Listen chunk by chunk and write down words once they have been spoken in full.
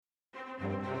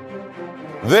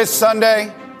This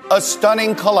Sunday, a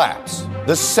stunning collapse.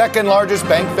 The second largest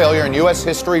bank failure in U.S.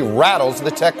 history rattles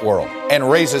the tech world and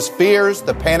raises fears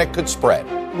the panic could spread.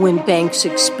 When banks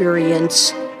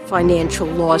experience financial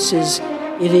losses,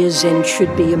 it is and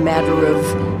should be a matter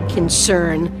of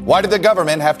concern. Why did the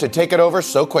government have to take it over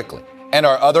so quickly? And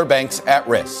are other banks at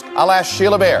risk? I'll ask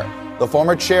Sheila Bair, the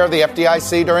former chair of the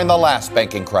FDIC during the last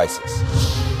banking crisis.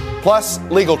 Plus,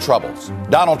 legal troubles.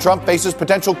 Donald Trump faces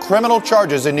potential criminal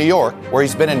charges in New York, where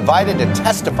he's been invited to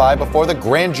testify before the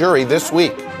grand jury this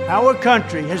week. Our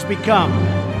country has become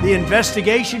the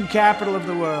investigation capital of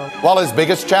the world. While his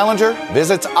biggest challenger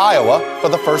visits Iowa for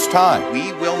the first time.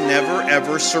 We will never,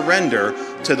 ever surrender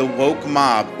to the woke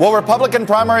mob. Will Republican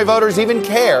primary voters even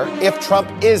care if Trump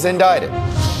is indicted?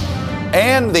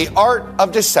 And the art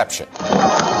of deception.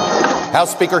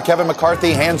 House Speaker Kevin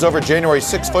McCarthy hands over January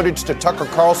 6 footage to Tucker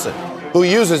Carlson, who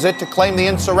uses it to claim the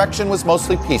insurrection was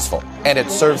mostly peaceful, and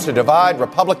it serves to divide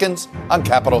Republicans on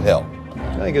Capitol Hill.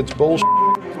 I think it's bullshit.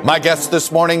 My guest this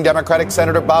morning, Democratic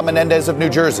Senator Bob Menendez of New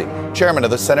Jersey, chairman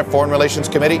of the Senate Foreign Relations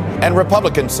Committee, and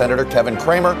Republican Senator Kevin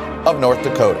Cramer of North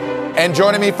Dakota. And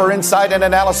joining me for insight and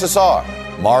analysis are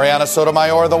Mariana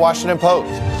Sotomayor of The Washington Post,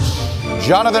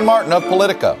 Jonathan Martin of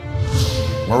Politico,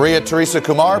 Maria Teresa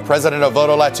Kumar, president of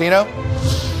Voto Latino,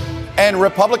 and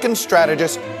Republican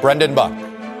strategist Brendan Buck.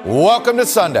 Welcome to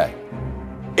Sunday.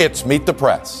 It's Meet the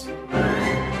Press.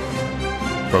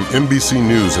 From NBC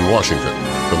News in Washington,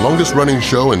 the longest-running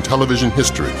show in television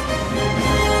history,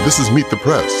 this is Meet the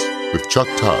Press with Chuck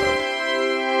Todd.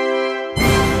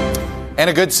 And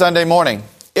a good Sunday morning.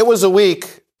 It was a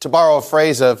week, to borrow a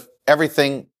phrase, of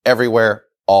everything, everywhere,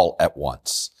 all at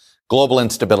once. Global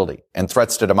instability and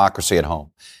threats to democracy at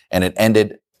home. And it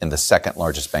ended in the second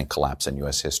largest bank collapse in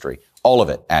U.S. history. All of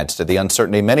it adds to the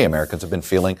uncertainty many Americans have been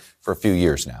feeling for a few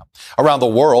years now. Around the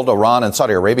world, Iran and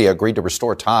Saudi Arabia agreed to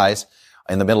restore ties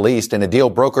in the Middle East in a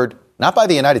deal brokered not by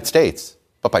the United States,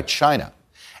 but by China.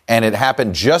 And it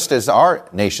happened just as our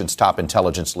nation's top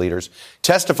intelligence leaders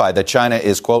testified that China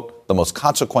is, quote, the most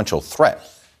consequential threat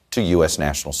to U.S.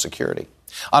 national security.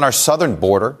 On our southern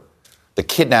border, the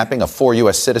kidnapping of 4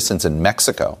 U.S. citizens in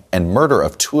Mexico and murder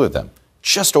of 2 of them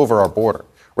just over our border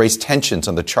raised tensions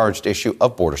on the charged issue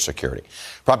of border security,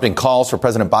 prompting calls for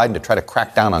President Biden to try to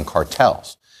crack down on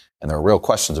cartels. And there are real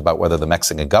questions about whether the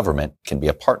Mexican government can be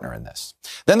a partner in this.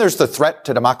 Then there's the threat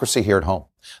to democracy here at home.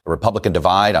 The Republican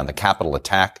divide on the Capitol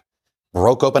attack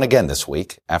broke open again this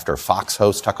week after Fox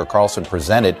host Tucker Carlson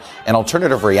presented an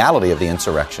alternative reality of the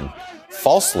insurrection,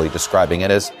 falsely describing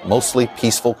it as mostly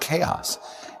peaceful chaos.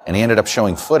 And he ended up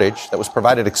showing footage that was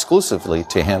provided exclusively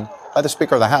to him by the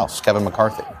Speaker of the House, Kevin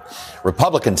McCarthy.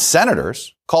 Republican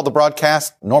senators called the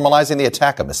broadcast normalizing the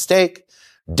attack a mistake,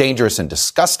 dangerous and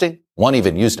disgusting. One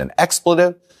even used an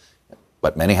expletive.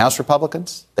 But many House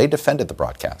Republicans, they defended the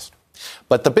broadcast.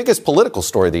 But the biggest political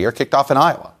story of the year kicked off in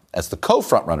Iowa as the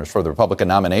co-frontrunners for the Republican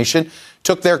nomination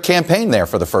took their campaign there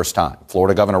for the first time.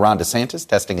 Florida Governor Ron DeSantis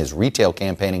testing his retail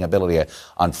campaigning ability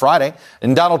on Friday,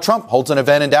 and Donald Trump holds an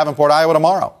event in Davenport, Iowa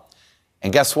tomorrow.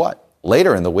 And guess what?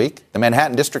 Later in the week, the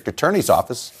Manhattan District Attorney's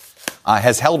Office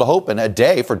has held open a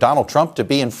day for Donald Trump to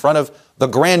be in front of the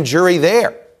grand jury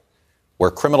there,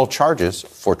 where criminal charges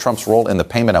for Trump's role in the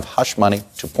payment of hush money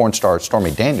to porn star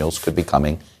Stormy Daniels could be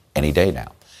coming any day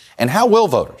now. And how will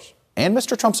voters and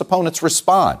Mr. Trump's opponents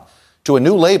respond to a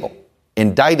new label,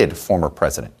 indicted former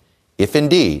president, if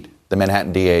indeed the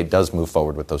Manhattan DA does move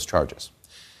forward with those charges?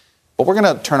 But we're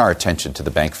going to turn our attention to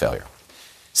the bank failure.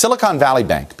 Silicon Valley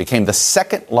Bank became the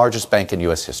second largest bank in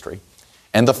U.S. history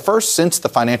and the first since the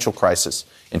financial crisis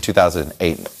in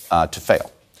 2008 to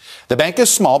fail. The bank is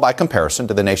small by comparison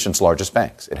to the nation's largest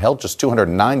banks. It held just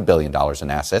 $209 billion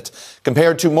in assets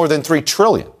compared to more than $3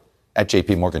 trillion at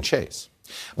J.P. Morgan Chase.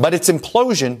 But its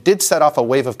implosion did set off a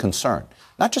wave of concern,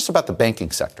 not just about the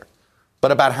banking sector, but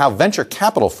about how venture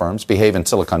capital firms behave in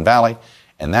Silicon Valley,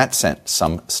 and that sent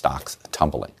some stocks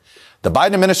tumbling. The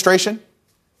Biden administration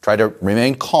tried to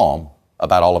remain calm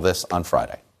about all of this on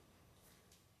Friday.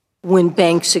 When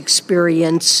banks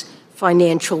experience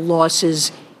financial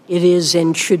losses, it is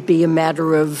and should be a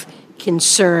matter of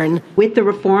concern. With the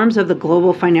reforms of the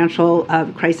global financial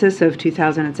crisis of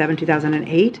 2007,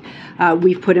 2008,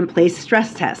 we've put in place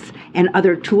stress tests and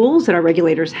other tools that our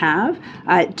regulators have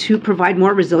to provide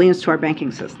more resilience to our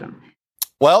banking system.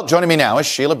 Well, joining me now is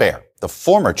Sheila Bair, the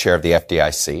former chair of the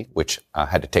FDIC, which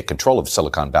had to take control of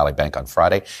Silicon Valley Bank on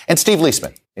Friday, and Steve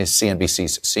Liesman is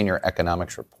CNBC's senior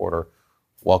economics reporter.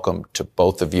 Welcome to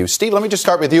both of you. Steve, let me just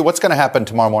start with you. What's going to happen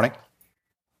tomorrow morning?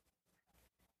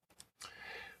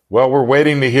 Well, we're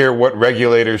waiting to hear what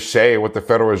regulators say, what the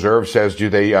Federal Reserve says. Do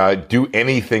they do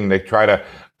anything to try to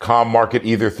calm market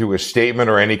either through a statement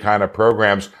or any kind of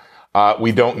programs.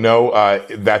 We don't know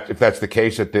that if that's the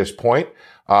case at this point.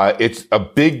 It's a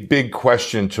big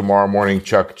question tomorrow morning,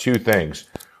 Chuck. Two things.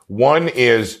 One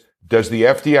is, does the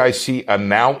FDIC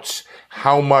announce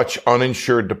how much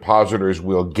uninsured depositors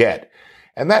will get?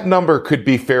 And that number could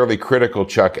be fairly critical,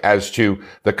 Chuck, as to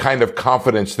the kind of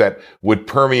confidence that would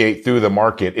permeate through the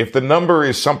market. If the number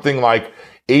is something like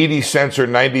 80 cents or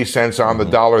 90 cents on the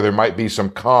dollar, there might be some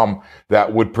calm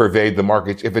that would pervade the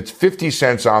markets. If it's 50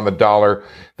 cents on the dollar,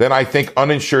 then I think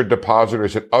uninsured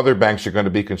depositors at other banks are going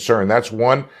to be concerned. That's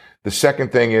one. The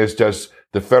second thing is, does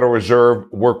the Federal Reserve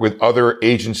work with other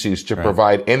agencies to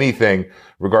provide anything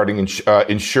regarding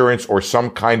insurance or some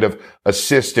kind of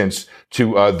assistance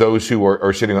to those who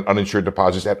are sitting on uninsured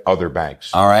deposits at other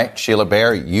banks? All right. Sheila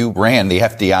Bair, you ran the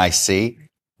FDIC.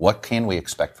 What can we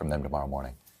expect from them tomorrow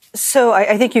morning? So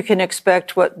I think you can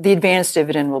expect what the advanced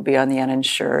dividend will be on the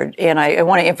uninsured. And I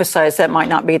want to emphasize that might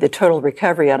not be the total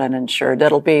recovery on uninsured.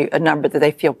 That'll be a number that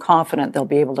they feel confident they'll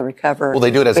be able to recover. Will they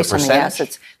do it as a based on the percentage?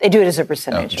 assets. They do it as a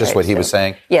percentage. Just what he was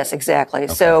saying? Yes, exactly.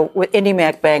 Okay. So with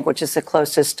IndyMac Bank, which is the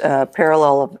closest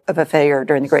parallel of a failure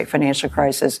during the Great Financial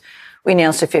Crisis, we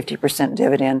announced a 50%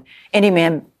 dividend.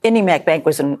 IndyMac Bank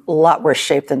was in a lot worse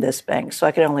shape than this bank, so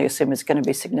I can only assume it's going to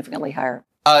be significantly higher.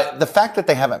 The fact that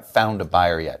they haven't found a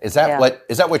buyer yet, is that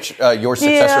what your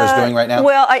successor is doing right now?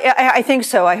 Well, I think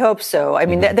so. I hope so. I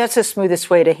mean, that's the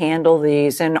smoothest way to handle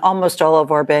these. And almost all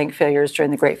of our bank failures during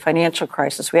the Great Financial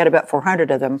Crisis, we had about 400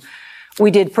 of them.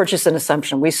 We did purchase an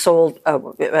assumption. We sold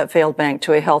a failed bank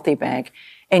to a healthy bank.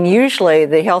 And usually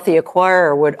the healthy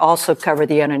acquirer would also cover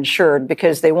the uninsured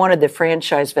because they wanted the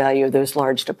franchise value of those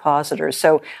large depositors.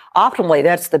 So optimally,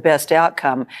 that's the best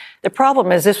outcome. The problem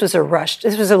is this was a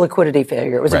liquidity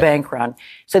failure. It was a bank run.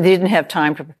 So they didn't have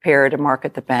time to prepare to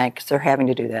market the bank. So they're having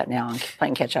to do that now and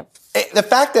playing catch up. The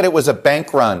fact that it was a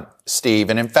bank run, Steve,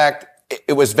 and in fact,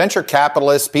 it was venture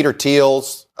capitalist Peter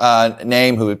Thiel's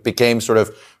name, who became sort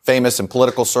of famous in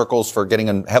political circles for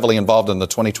getting heavily involved in the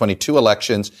 2022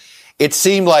 elections. It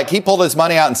seemed like he pulled his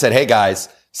money out and said, hey, guys,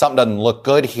 something doesn't look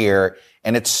good here.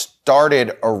 And it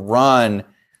started a run.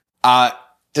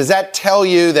 Does that tell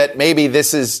you that maybe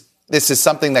this is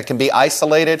something that can be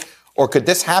isolated, or could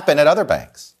this happen at other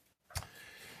banks?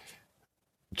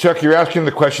 Chuck, you're asking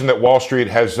the question that Wall Street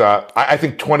has, I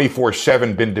think,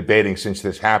 24/7 been debating since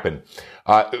this happened.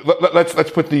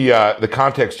 Let's put the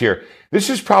context here. This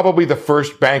is probably the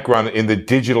first bank run in the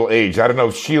digital age. I don't know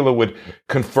if Sheila would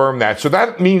confirm that. So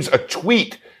that means a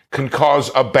tweet can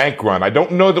cause a bank run. I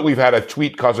don't know that we've had a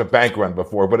tweet cause a bank run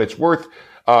before, but it's worth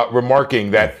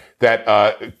remarking that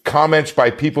comments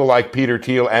by people like Peter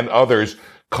Thiel and others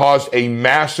caused a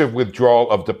massive withdrawal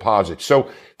of deposits. So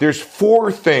there's four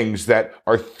things that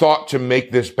are thought to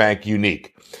make this bank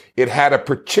unique. It had a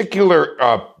particular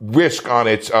risk on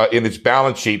its in its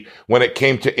balance sheet when it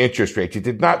came to interest rates. It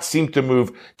did not seem to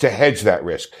move to hedge that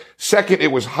risk. Second,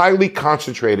 it was highly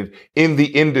concentrated in the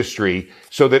industry,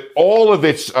 so that all of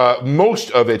its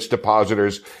most of its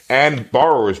depositors and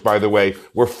borrowers, by the way,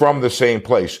 were from the same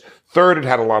place. Third, it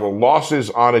had a lot of losses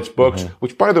on its books,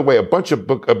 which, by the way, a bunch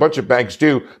of banks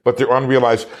do, but they're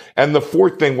unrealized. And the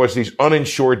fourth thing was these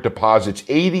uninsured deposits.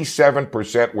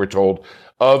 87%, we're told,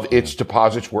 of its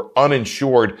deposits were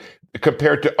uninsured,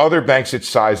 compared to other banks its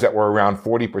size that were around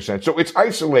 40%. So it's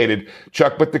isolated,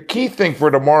 Chuck. But the key thing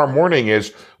for tomorrow morning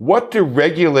is, what do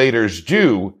regulators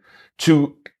do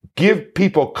to give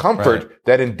people comfort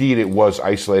that indeed it was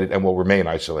isolated and will remain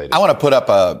isolated? I want to put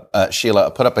up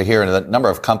Sheila, here a number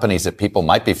of companies that people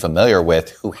might be familiar with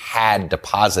who had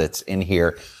deposits in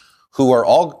here, who are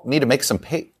all need to make some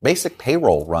basic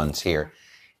payroll runs here.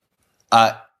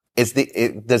 Does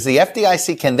the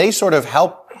FDIC, can they sort of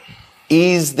help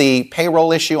ease the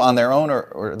payroll issue on their own,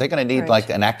 or are they going to need like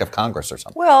an act of Congress or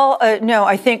something? Well, no,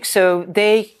 I think so.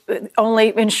 They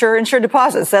only insure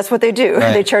deposits. That's what they do.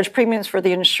 Right. They charge premiums for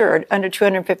the insured under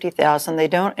 $250,000. They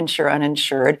don't insure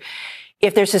uninsured.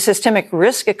 If there's a systemic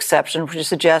risk exception, which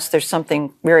suggests there's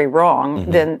something very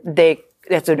wrong, then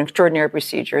that's an extraordinary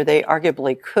procedure. They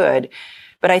arguably could.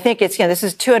 But I think it's, this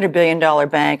is a $200 billion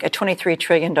bank, a $23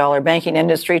 trillion banking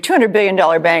industry, $200 billion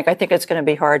bank. I think it's going to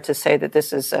be hard to say that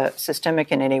this is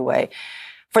systemic in any way.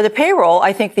 For the payroll,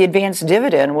 I think the advanced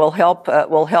dividend will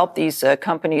help these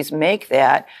companies make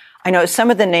that. I know some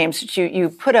of the names that you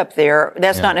put up there,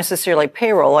 that's not necessarily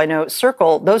payroll. I know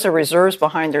Circle, those are reserves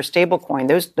behind their stable coin.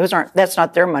 That's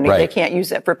not their money. Right. They can't use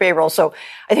that for payroll. So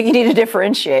I think you need to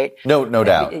differentiate. No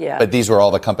doubt. Yeah. But these were all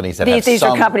the companies that these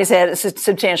are companies that had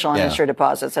substantial uninsured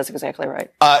deposits. That's exactly right.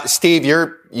 Steve,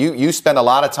 you spend a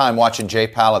lot of time watching Jay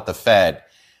Powell at the Fed.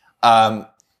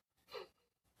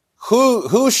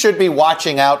 who should be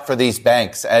watching out for these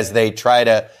banks as they try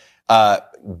to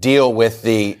deal with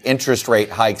the interest rate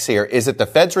hikes here? Is it the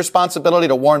Fed's responsibility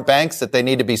to warn banks that they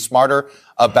need to be smarter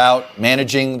about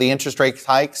managing the interest rate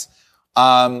hikes?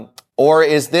 Or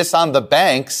is this on the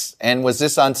banks? And was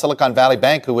this on Silicon Valley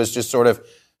Bank, who was just sort of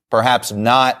perhaps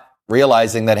not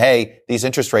realizing that, hey, these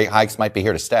interest rate hikes might be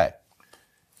here to stay?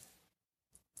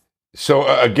 So,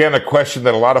 again, a question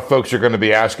that a lot of folks are going to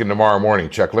be asking tomorrow morning,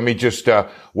 Chuck. Let me just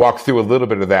walk through a little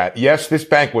bit of that. Yes, this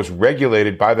bank was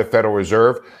regulated by the Federal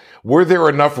Reserve. Were there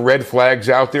enough red flags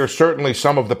out there? Certainly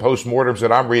some of the postmortems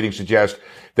that I'm reading suggest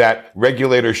that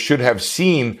regulators should have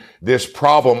seen this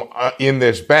problem in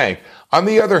this bank. On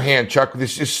the other hand, Chuck,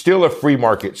 this is still a free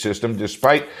market system,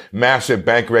 despite massive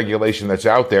bank regulation that's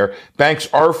out there. Banks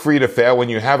are free to fail. When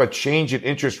you have a change in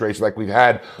interest rates like we've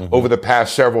had over the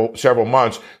past several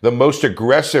months, the most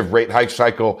aggressive rate hike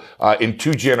cycle in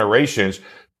 2 generations,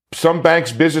 some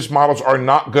banks' business models are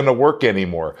not going to work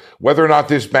anymore. Whether or not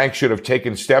this bank should have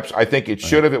taken steps, I think it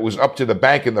should have. It was up to the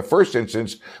bank in the first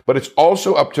instance, but it's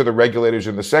also up to the regulators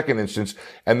in the second instance.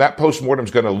 And that postmortem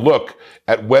is going to look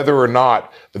at whether or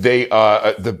not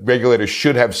the regulators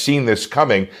should have seen this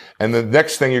coming. And the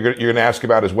next thing you're going to ask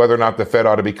about is whether or not the Fed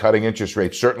ought to be cutting interest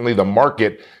rates. Certainly, the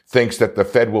market thinks that the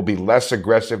Fed will be less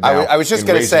aggressive now. I was just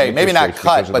going to say, maybe not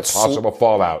cut, but possible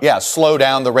fallout. Yeah, slow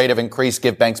down the rate of increase,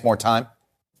 give banks more time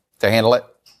to handle it?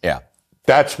 Yeah.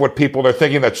 That's what people are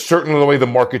thinking. That's certainly the way the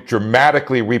market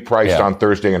dramatically repriced on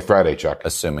Thursday and Friday, Chuck.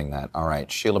 Assuming that. All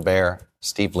right. Sheila Bair,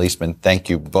 Steve Liesman, thank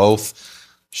you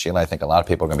both. Sheila, I think a lot of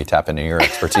people are going to be tapping into your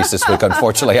expertise this week,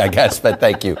 unfortunately, I guess. But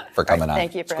thank you for coming on.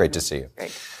 Thank you. It's great to see you.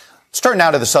 Great. Let's turn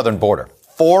now to the southern border.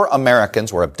 4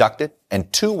 Americans were abducted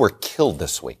and 2 were killed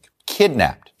this week.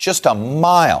 Kidnapped just a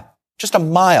mile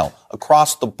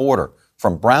across the border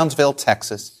from Brownsville,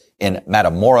 Texas, in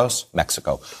Matamoros,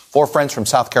 Mexico. 4 friends from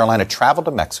South Carolina traveled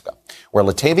to Mexico, where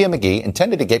Latavia McGee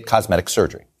intended to get cosmetic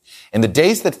surgery. In the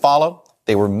days that follow,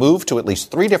 they were moved to at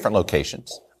least 3 different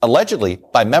locations, allegedly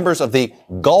by members of the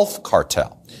Gulf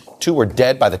Cartel. 2 were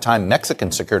dead by the time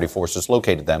Mexican security forces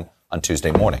located them on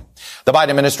Tuesday morning. The Biden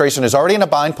administration is already in a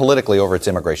bind politically over its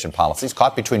immigration policies,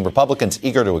 caught between Republicans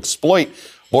eager to exploit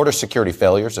border security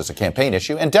failures as a campaign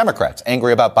issue and Democrats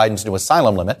angry about Biden's new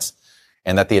asylum limits,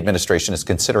 and that the administration is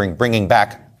considering bringing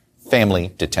back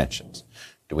family detentions.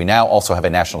 Do we now also have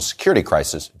a national security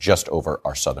crisis just over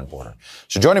our southern border?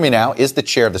 So joining me now is the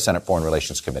chair of the Senate Foreign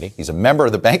Relations Committee. He's a member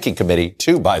of the Banking Committee,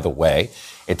 too, by the way.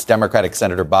 It's Democratic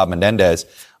Senator Bob Menendez.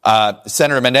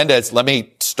 Senator Menendez, let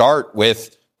me start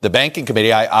with the Banking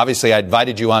Committee. I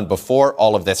invited you on before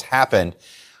all of this happened.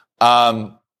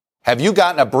 Have you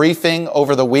gotten a briefing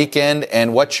over the weekend,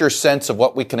 and what's your sense of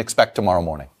what we can expect tomorrow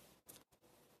morning?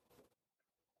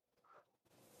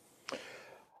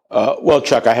 Well,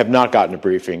 Chuck, I have not gotten a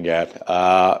briefing yet,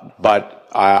 but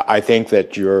I think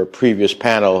that your previous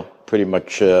panel pretty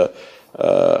much had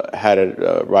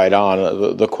it right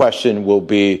on. The question will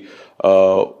be,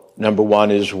 number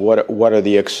one is what are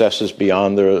the excesses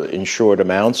beyond the insured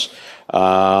amounts,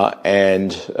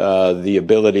 and the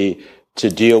ability to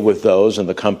deal with those and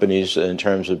the companies in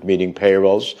terms of meeting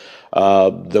payrolls.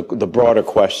 The broader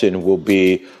question will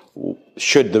be,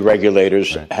 should the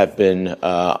regulators have been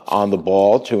on the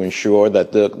ball to ensure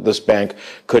that this bank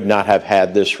could not have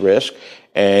had this risk?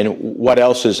 And what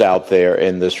else is out there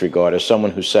in this regard? As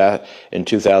someone who sat in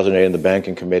 2008 in the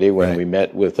Banking Committee when we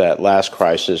met with that last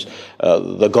crisis,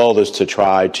 the goal is to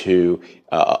try to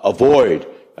avoid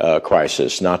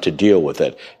crisis, not to deal with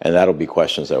it. And that'll be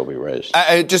questions that will be raised.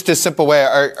 Just a simple way,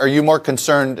 are you more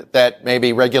concerned that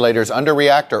maybe regulators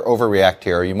underreact or overreact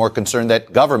here? Are you more concerned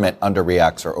that government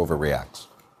underreacts or overreacts?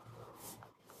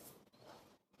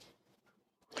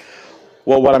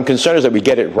 Well, what I'm concerned is that we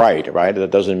get it right? That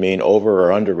doesn't mean over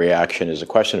or under reaction. Is a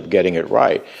question of getting it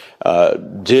right.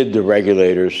 Did the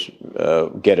regulators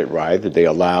get it right? Did they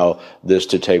allow this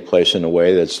to take place in a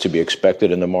way that's to be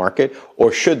expected in the market?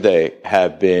 Or should they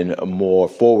have been more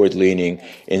forward-leaning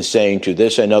in saying to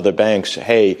this and other banks,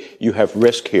 hey, you have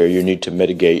risk here, you need to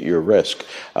mitigate your risk?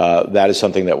 That is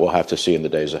something that we'll have to see in the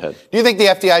days ahead. Do you think the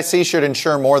FDIC should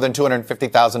insure more than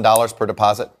 $250,000 per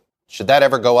deposit? Should that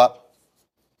ever go up?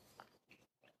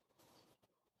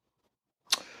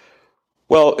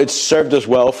 Well, it's served us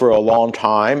well for a long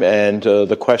time, and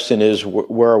the question is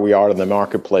where we are in the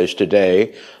marketplace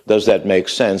today. Does that make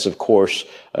sense? Of course,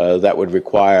 that would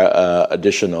require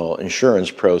additional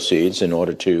insurance proceeds in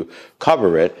order to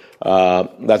cover it.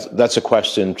 That's a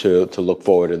question to look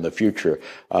forward in the future.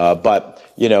 But,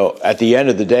 at the end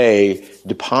of the day,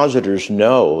 depositors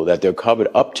know that they're covered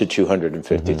up to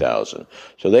 $250,000.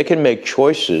 So they can make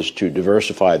choices to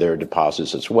diversify their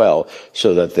deposits as well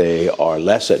so that they are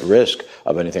less at risk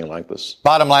of anything like this.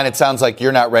 Bottom line, it sounds like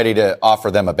you're not ready to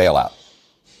offer them a bailout.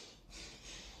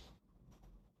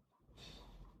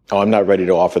 Oh, I'm not ready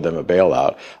to offer them a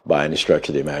bailout by any stretch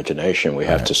of the imagination. We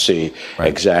have to see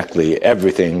exactly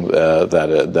everything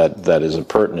that is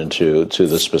pertinent to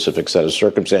the specific set of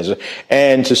circumstances,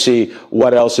 and to see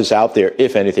what else is out there,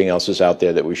 if anything else is out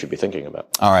there that we should be thinking about.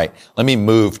 All right, let me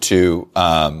move to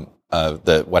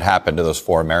what happened to those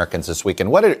 4 Americans this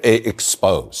weekend. What it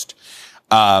exposed,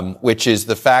 which is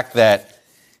the fact that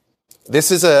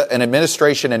this is an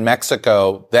administration in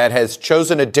Mexico that has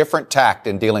chosen a different tact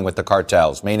in dealing with the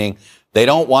cartels, meaning they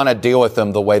don't want to deal with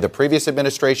them the way the previous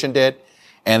administration did,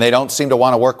 and they don't seem to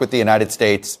want to work with the United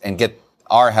States and get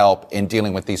our help in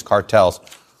dealing with these cartels.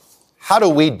 How do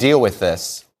we deal with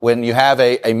this when you have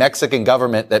a Mexican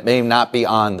government that may not be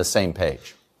on the same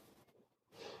page?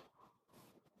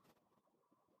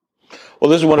 Well,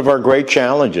 this is one of our great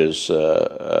challenges.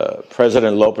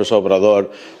 President López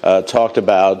Obrador talked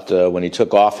about, when he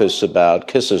took office, about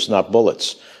kisses, not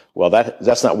bullets. Well,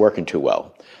 that's not working too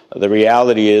well. The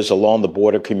reality is, along the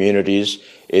border communities,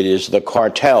 it is the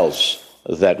cartels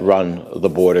that run the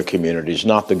border communities,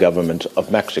 not the government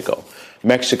of Mexico.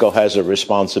 Mexico has a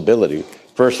responsibility,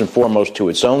 first and foremost, to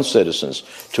its own citizens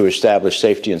to establish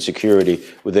safety and security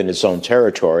within its own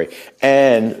territory,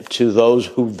 and to those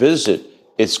who visit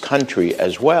its country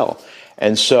as well.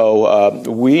 And so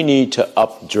we need to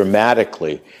up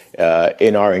dramatically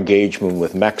in our engagement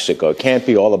with Mexico. It can't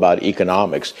be all about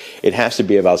economics. It has to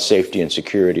be about safety and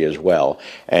security as well.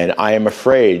 And I am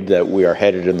afraid that we are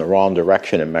headed in the wrong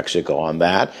direction in Mexico on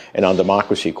that and on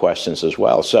democracy questions as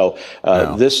well. So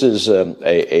this is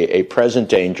a present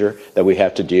danger that we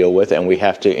have to deal with, and we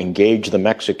have to engage the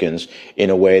Mexicans in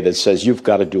a way that says, you've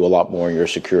got to do a lot more in your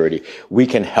security. We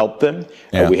can help them.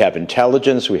 We have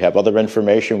intelligence. We have other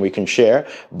information we can share,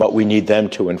 but we need them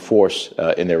to enforce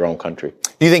in their own country.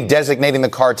 Do you think designating the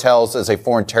cartels as a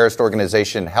foreign terrorist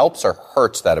organization helps or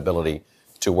hurts that ability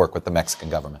to work with the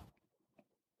Mexican government?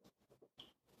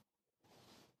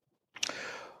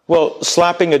 Well,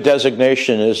 slapping a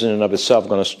designation isn't in and of itself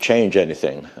going to change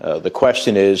anything. The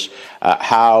question is,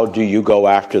 how do you go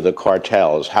after the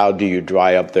cartels? How do you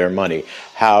dry up their money?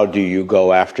 How do you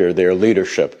go after their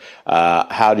leadership?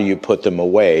 How do you put them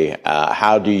away?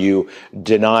 How do you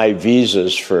deny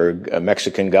visas for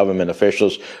Mexican government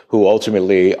officials who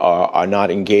ultimately are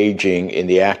not engaging in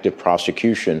the active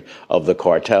prosecution of the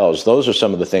cartels? Those are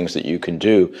some of the things that you can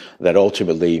do that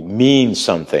ultimately mean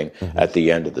something at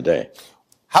the end of the day.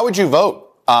 How would you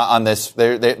vote on this?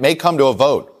 It may come to a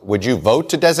vote. Would you vote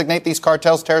to designate these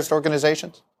cartels terrorist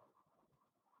organizations?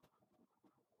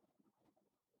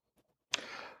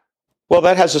 Well,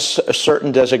 that has a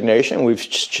certain designation. We've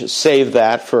saved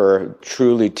that for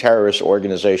truly terrorist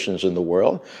organizations in the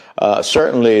world.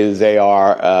 Certainly, they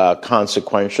are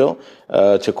consequential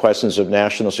to questions of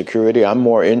national security. I'm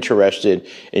more interested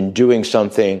in doing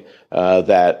something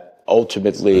that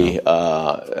ultimately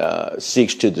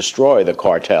seeks to destroy the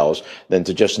cartels than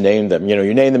to just name them.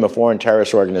 You name them a foreign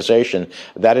terrorist organization,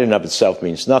 that in and of itself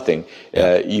means nothing.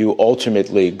 You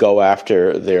ultimately go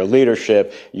after their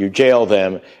leadership, you jail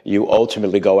them, you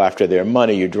ultimately go after their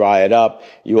money, you dry it up,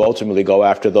 you ultimately go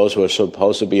after those who are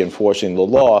supposed to be enforcing the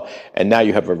law, and now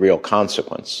you have a real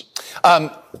consequence.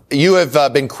 You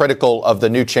have been critical of the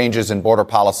new changes in border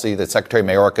policy that Secretary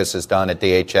Mayorkas has done at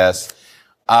DHS.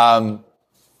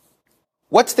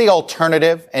 What's the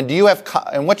alternative, and do you have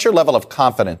and what's your level of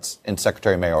confidence in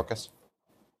Secretary Mayorkas?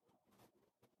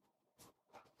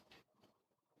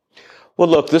 Well,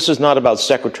 look, this is not about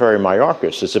Secretary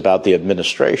Mayorkas. It's about the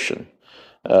administration.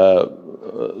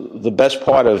 The best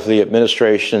part of the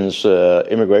administration's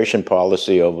immigration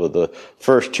policy over the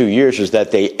first 2 years is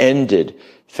that they ended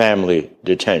family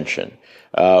detention,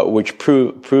 which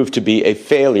proved to be a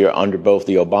failure under both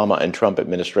the Obama and Trump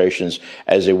administrations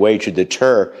as a way to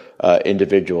deter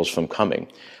individuals from coming.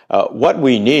 What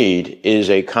we need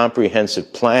is a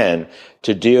comprehensive plan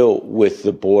to deal with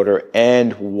the border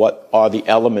and what are the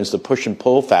elements, the push and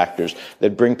pull factors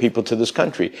that bring people to this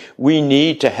country. We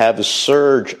need to have a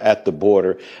surge at the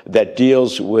border that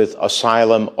deals with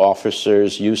asylum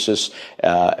officers, USIS,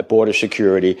 border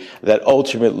security, that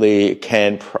ultimately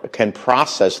can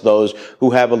process those who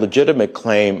have a legitimate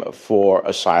claim for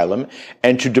asylum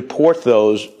and to deport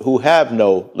those who have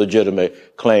no legitimate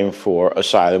claim for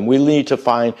asylum. We need to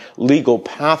find legal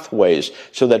pathways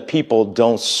so that people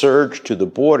don't surge to the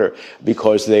border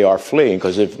because they are fleeing.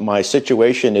 Because if my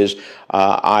situation is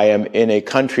I am in a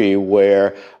country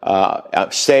where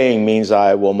staying means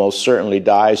I will most certainly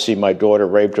die, see my daughter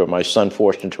raped or my son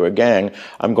forced into a gang,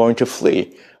 I'm going to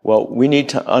flee. Well, we need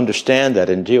to understand that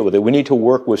and deal with it. We need to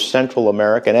work with Central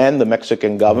American and the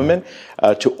Mexican government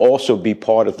to also be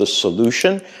part of the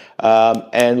solution.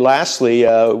 And lastly,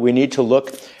 we need to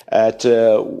look at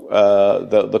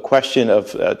the question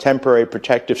of temporary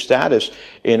protective status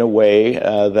in a way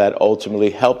that ultimately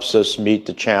helps us meet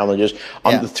the challenges.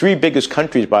 The three biggest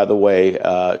countries, by the way,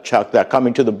 Chuck, that are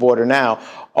coming to the border now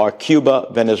are Cuba,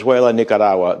 Venezuela,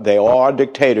 Nicaragua. They are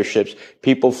dictatorships,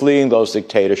 people fleeing those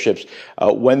dictatorships.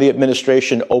 When the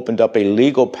administration opened up a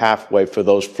legal pathway for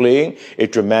those fleeing,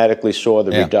 it dramatically saw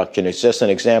the reduction. It's just an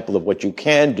example of what you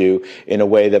can do in a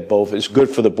way that both is good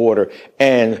for the border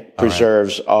and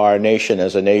preserves our nation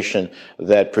as a nation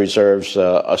that preserves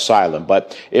asylum.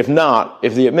 But if not,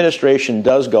 if the administration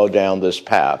does go down this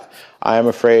path, I am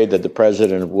afraid that the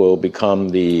president will become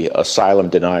the asylum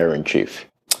denier in chief.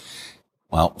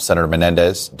 Well, Senator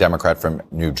Menendez, Democrat from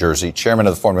New Jersey, chairman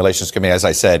of the Foreign Relations Committee. As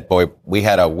I said, boy, we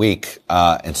had a week,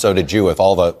 and so did you, with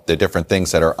all the different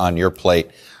things that are on your plate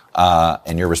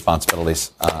and your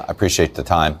responsibilities. I appreciate the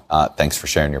time. Thanks for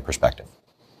sharing your perspective.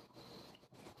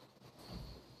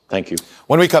 Thank you.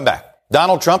 When we come back,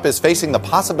 Donald Trump is facing the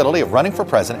possibility of running for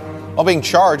president while being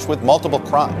charged with multiple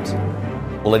crimes.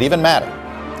 Will it even matter?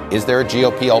 Is there a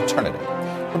GOP alternative?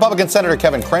 Republican Senator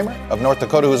Kevin Cramer of North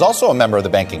Dakota, who is also a member of the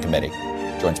Banking Committee,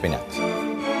 joins me next.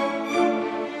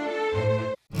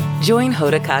 Join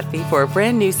Hoda Kotb for a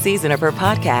brand new season of her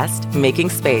podcast, Making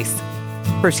Space.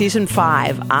 For Season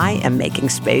 5, I am making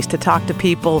space to talk to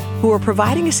people who are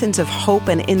providing a sense of hope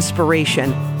and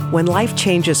inspiration when life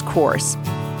changes course.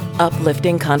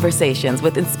 Uplifting conversations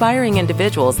with inspiring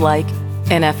individuals like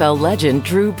NFL legend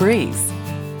Drew Brees,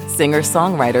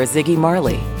 singer-songwriter Ziggy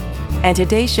Marley, and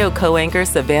Today's Show co-anchor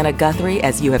Savannah Guthrie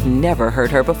as you have never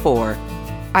heard her before.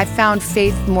 I found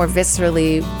faith more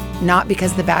viscerally, not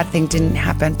because the bad thing didn't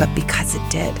happen, but because it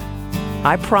did.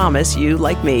 I promise you,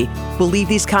 like me, will leave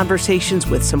these conversations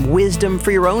with some wisdom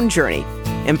for your own journey,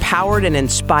 empowered and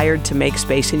inspired to make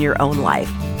space in your own life.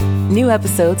 New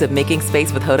episodes of Making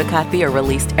Space with Hoda Kotb are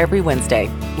released every Wednesday.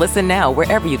 Listen now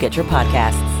wherever you get your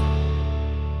podcasts.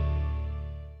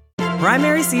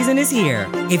 Primary season is here.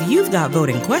 If you've got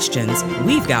voting questions,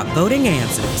 we've got voting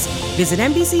answers. Visit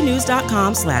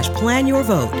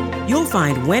NBCNews.com/planyourvote. You'll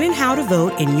find when and how to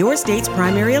vote in your state's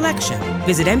primary election.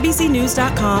 Visit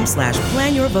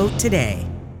NBCNews.com/planyourvote today.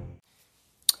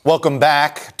 Welcome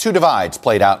back. Two divides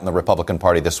played out in the Republican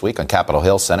Party this week on Capitol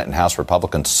Hill. Senate and House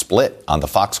Republicans split on the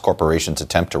Fox Corporation's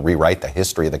attempt to rewrite the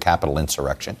history of the Capitol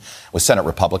insurrection, with Senate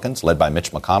Republicans, led by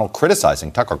Mitch McConnell,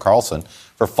 criticizing Tucker Carlson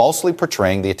for falsely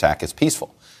portraying the attack as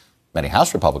peaceful. Many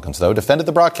House Republicans, though, defended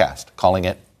the broadcast, calling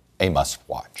it a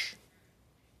must-watch.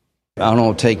 I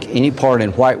don't take any part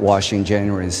in whitewashing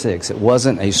January 6th. It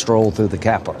wasn't a stroll through the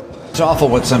Capitol. It's awful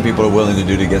what some people are willing to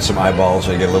do to get some eyeballs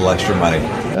or get a little extra money.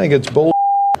 I think it's bull.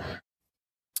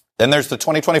 Then there's the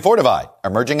 2024 divide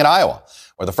emerging in Iowa,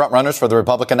 where the frontrunners for the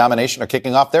Republican nomination are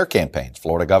kicking off their campaigns.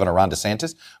 Florida Governor Ron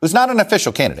DeSantis, who's not an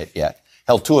official candidate yet,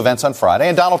 held two events on Friday,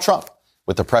 and Donald Trump,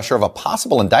 with the pressure of a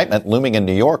possible indictment looming in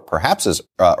New York, perhaps as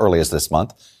early as this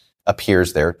month,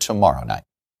 appears there tomorrow night.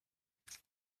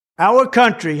 Our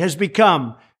country has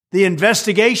become the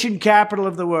investigation capital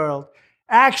of the world.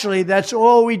 Actually, that's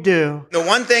all we do. The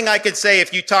one thing I could say,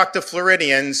 if you talk to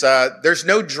Floridians, there's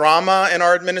no drama in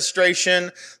our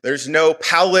administration. There's no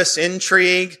palace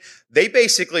intrigue. They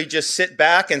basically just sit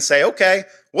back and say, okay,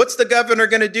 what's the governor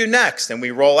going to do next? And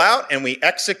we roll out and we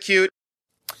execute.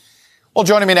 Well,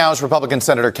 joining me now is Republican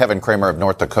Senator Kevin Cramer of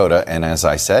North Dakota. And as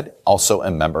I said, also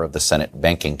a member of the Senate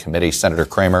Banking Committee. Senator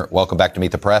Cramer, welcome back to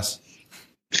Meet the Press.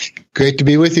 Great to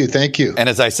be with you. Thank you. And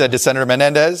as I said to Senator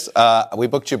Menendez, we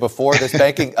booked you before this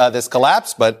banking, this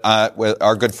collapse, but with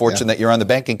our good fortune that you're on the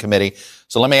Banking Committee.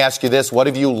 So let me ask you this. What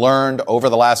have you learned over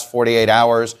the last 48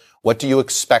 hours? What do you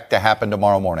expect to happen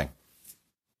tomorrow morning?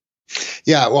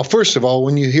 Yeah, well, first of all,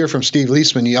 when you hear from Steve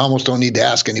Liesman, you almost don't need to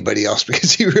ask anybody else,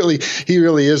 because he really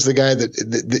is the guy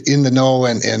that in the know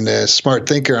and a smart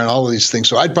thinker on all of these things.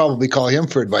 So I'd probably call him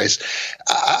for advice.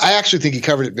 I actually think he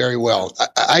covered it very well.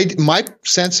 My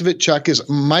sense of it, Chuck, is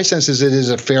it is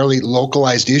a fairly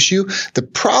localized issue. The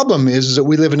problem is that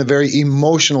we live in a very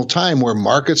emotional time where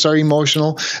markets are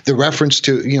emotional. The reference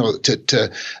to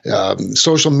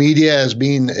social media as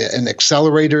being an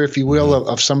accelerator, if you will,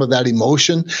 of some of that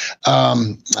emotion,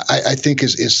 I think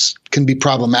can be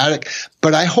problematic.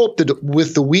 But I hope that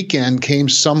with the weekend came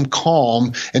some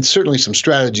calm and certainly some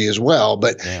strategy as well.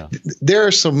 But there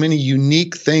are so many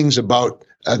unique things about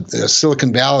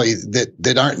Silicon Valley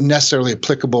that aren't necessarily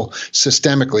applicable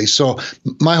systemically. So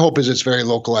my hope is it's very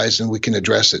localized and we can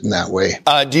address it in that way.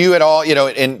 Do you at all,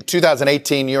 in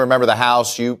 2018, you remember the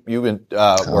House, you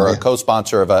were a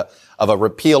co-sponsor of a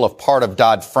repeal of part of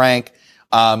Dodd-Frank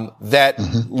that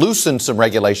loosened some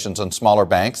regulations on smaller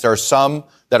banks. There are some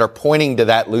that are pointing to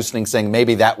that loosening, saying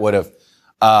maybe that would have,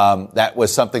 that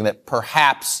was something that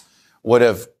perhaps would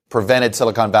have prevented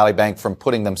Silicon Valley Bank from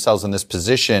putting themselves in this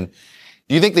position.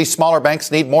 Do you think these smaller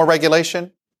banks need more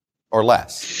regulation or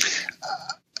less?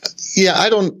 Yeah,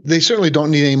 they certainly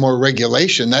don't need any more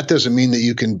regulation. That doesn't mean that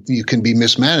you can be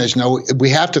mismanaged. Now, we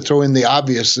have to throw in the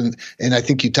obvious, and I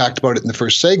think you talked about it in the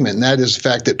first segment, and that is the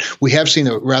fact that we have seen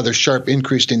a rather sharp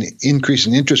increase in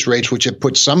interest rates, which have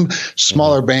put some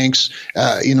smaller banks,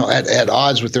 at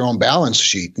odds with their own balance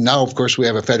sheet. Now, of course, we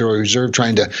have a Federal Reserve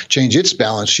trying to change its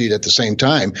balance sheet at the same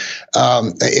time,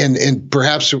 and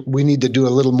perhaps we need to do a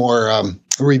little more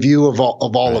review of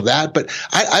all of that. But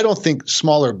I don't think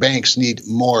smaller banks need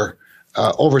more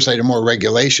oversight or more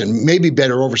regulation. Maybe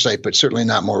better oversight, but certainly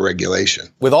not more regulation.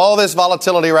 With all this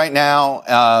volatility right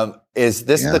now, is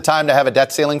this the time to have a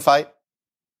debt ceiling fight?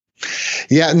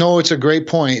 Yeah, no, it's a great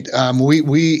point.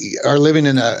 We are living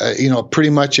in pretty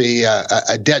much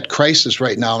a debt crisis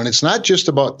right now, and it's not just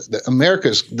about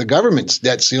the government's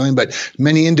debt ceiling, but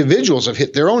many individuals have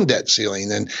hit their own debt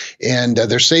ceiling, and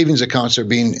their savings accounts are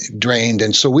being drained,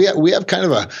 and so we have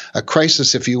kind of a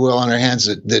crisis, if you will, on our hands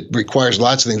that requires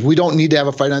lots of things. We don't need to have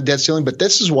a fight on debt ceiling, but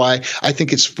this is why I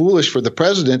think it's foolish for the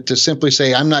president to simply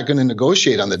say, "I'm not going to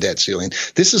negotiate on the debt ceiling."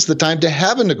 This is the time to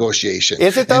have a negotiation.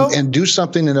 Is it though? And do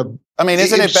something in a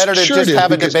isn't it better to just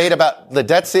have a debate about the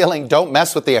debt ceiling? Don't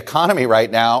mess with the economy right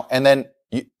now. And then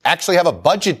you actually have a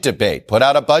budget debate, put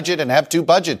out a budget and have two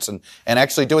budgets and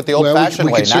actually do it the old fashioned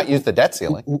way, not use the debt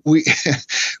ceiling.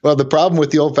 Well, the problem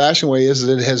with the old fashioned way is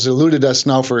that it has eluded us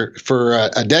now for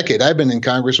a decade. I've been in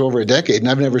Congress over a decade and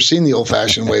I've never seen the old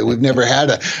fashioned way. We've never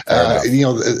had a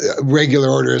regular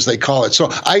order, as they call it. So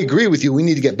I agree with you. We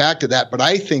need to get back to that. But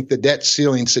I think the debt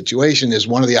ceiling situation is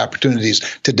one of the opportunities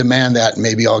to demand that and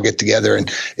maybe all get together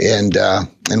and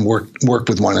work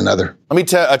with one another. Let me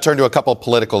turn to a couple of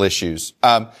political issues.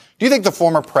 Do you think the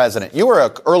former president, you were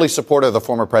an early supporter of the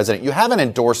former president, you haven't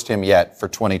endorsed him yet for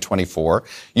 2024.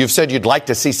 You've said you'd like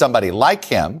to see somebody like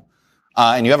him,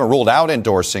 and you haven't ruled out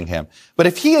endorsing him. But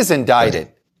if he is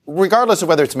indicted, regardless of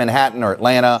whether it's Manhattan or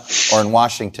Atlanta or in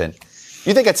Washington, do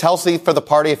you think it's healthy for the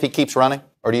party if he keeps running,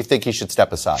 or do you think he should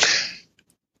step aside?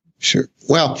 Sure.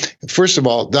 Well, first of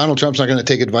all, Donald Trump's not going to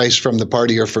take advice from the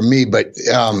party or from me, but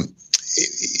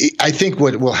I think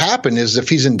what will happen is if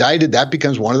he's indicted, that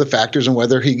becomes one of the factors in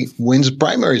whether he wins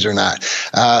primaries or not.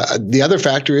 The other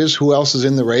factor is who else is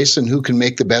in the race and who can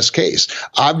make the best case.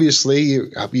 Obviously,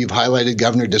 you've highlighted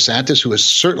Governor DeSantis, who has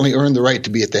certainly earned the right to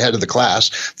be at the head of the class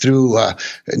through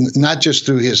not just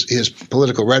through his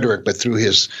political rhetoric, but through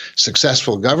his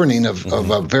successful governing of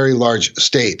a very large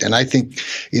state. And I think,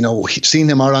 seeing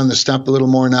him out on the stump a little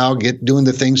more now, doing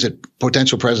the things that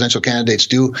potential presidential candidates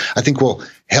do, I think will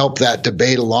help that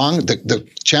debate along. The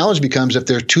challenge becomes if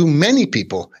there are too many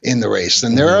people in the race.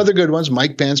 And there are other good ones.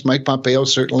 Mike Pence, Mike Pompeo,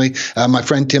 certainly. My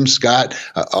friend Tim Scott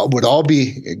would all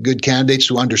be good candidates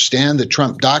who understand the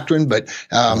Trump doctrine, but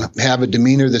have a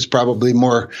demeanor that's probably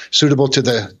more suitable to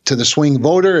the swing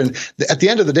voter. And at the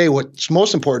end of the day, what's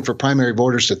most important for primary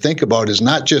voters to think about is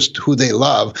not just who they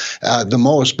love the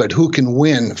most, but who can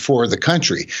win for the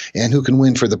country and who can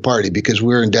win for the party, because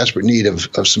we're in desperate need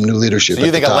of some new leadership. So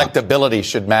you think electability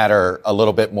should matter a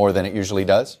little bit more than it usually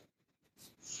does?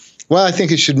 Well, I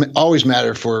think it should always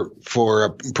matter for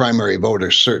primary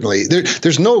voters. Certainly,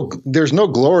 there's no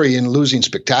glory in losing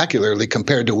spectacularly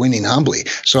compared to winning humbly.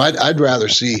 So I'd rather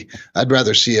see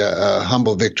a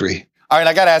humble victory. All right,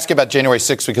 I got to ask you about January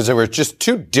 6th because there were just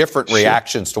two different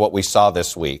reactions to what we saw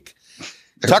this week.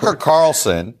 Tucker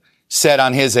Carlson said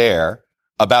on his air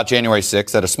about January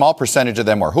 6th that a small percentage of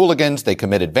them were hooligans, they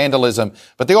committed vandalism,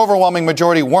 but the overwhelming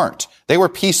majority weren't. They were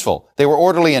peaceful, they were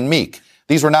orderly and meek.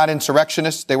 These were not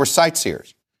insurrectionists, they were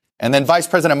sightseers. And then Vice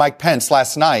President Mike Pence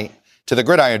last night to the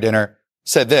Gridiron Dinner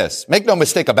said this: make no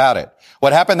mistake about it,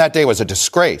 what happened that day was a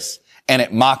disgrace, and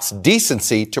it mocks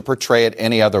decency to portray it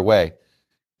any other way.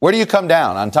 Where do you come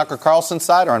down, on Tucker Carlson's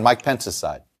side or on Mike Pence's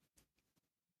side?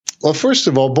 Well, first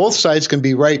of all, both sides can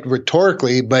be right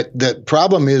rhetorically, but the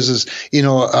problem is a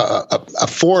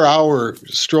 4-hour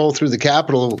stroll through the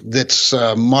Capitol that's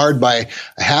marred by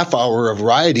a half hour of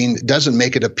rioting doesn't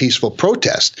make it a peaceful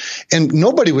protest. And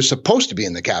nobody was supposed to be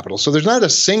in the Capitol, so there's not a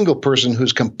single person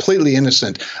who's completely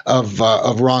innocent of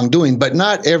wrongdoing. But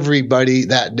not everybody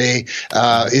that day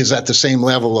is at the same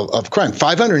level of crime.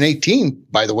 518,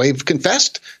 by the way, have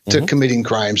confessed to committing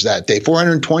crimes that day.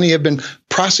 420 have been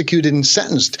prosecuted and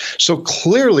sentenced. So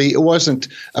clearly it wasn't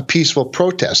a peaceful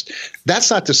protest. That's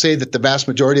not to say that the vast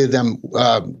majority of them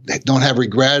don't have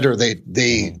regret or they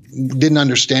didn't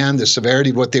understand the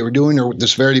severity of what they were doing or the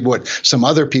severity of what some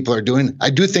other people are doing. I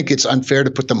do think it's unfair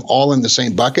to put them all in the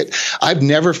same bucket. I've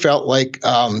never felt like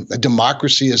a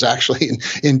democracy is actually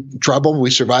in trouble. We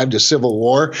survived a civil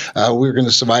war. We're going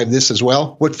to survive this as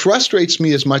well. What frustrates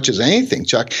me as much as anything,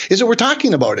 Chuck, is that we're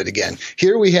talking about it again.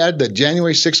 Here we had the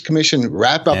January 6th Commission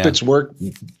wrap up its work,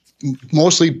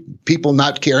 mostly people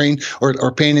not caring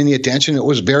or paying any attention. It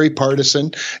was very partisan,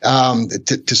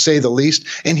 to say the least.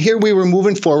 And here we were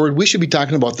moving forward. We should be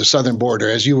talking about the southern border,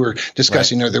 as you were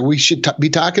discussing earlier. We should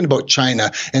be talking about China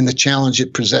and the challenge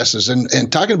it possesses,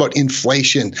 and talking about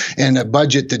inflation and a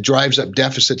budget that drives up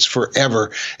deficits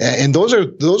forever. And those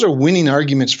are winning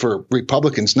arguments for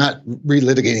Republicans, not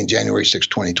relitigating January 6,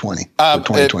 2020 or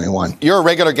 2021. You're a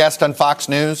regular guest on Fox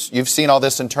News. You've seen all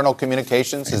this internal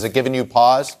communications. Has it given you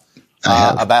pause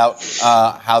about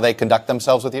how they conduct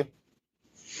themselves with you?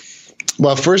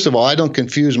 Well, first of all, I don't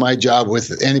confuse my job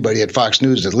with anybody at Fox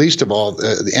News, at least of all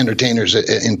the entertainers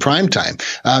in prime time.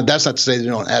 That's not to say they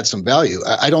don't add some value.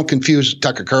 I don't confuse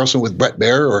Tucker Carlson with Bret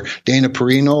Baier or Dana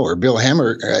Perino or Bill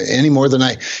Hemmer any more than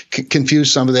I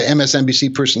confuse some of the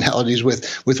MSNBC personalities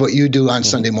with what you do on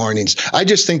Sunday mornings. I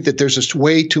just think that there's just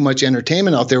way too much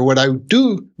entertainment out there. What I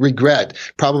do regret,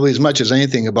 probably as much as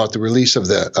anything, about the release of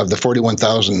the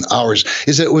 41,000 hours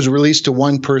is that it was released to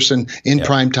one person in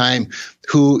prime time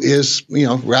who is,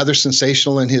 rather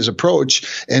sensational in his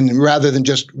approach, and rather than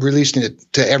just releasing it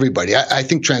to everybody. I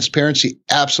think transparency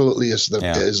absolutely is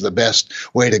the best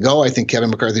way to go. I think Kevin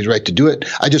McCarthy's right to do it.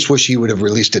 I just wish he would have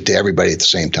released it to everybody at the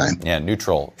same time. Yeah,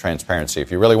 neutral transparency.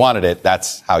 If you really wanted it,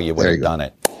 that's how you would have done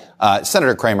it.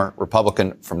 Senator Kramer,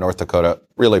 Republican from North Dakota,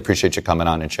 really appreciate you coming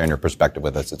on and sharing your perspective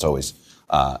with us. It's always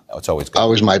good.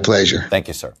 Always my pleasure. Thank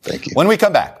you, sir. Thank you. When we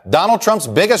come back, Donald Trump's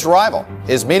biggest rival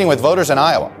is meeting with voters in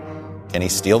Iowa. Can he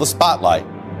steal the spotlight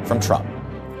from Trump?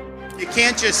 You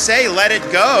can't just say, let it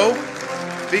go,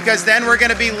 because then we're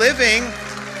going to be living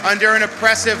under an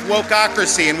oppressive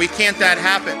wokeocracy, and we can't that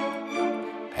happen.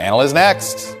 Panel is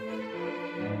next.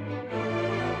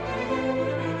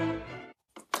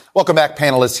 Welcome back,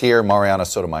 panelists here. Mariana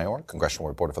Sotomayor, congressional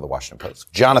reporter for The Washington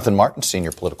Post. Jonathan Martin,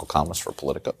 senior political columnist for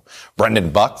Politico. Brendan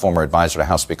Buck, former advisor to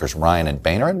House Speakers Ryan and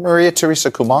Boehner. And Maria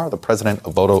Teresa Kumar, the president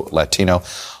of Voto Latino.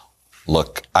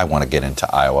 Look, I want to get into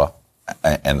Iowa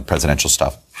and the presidential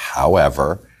stuff.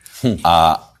 However,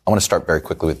 I want to start very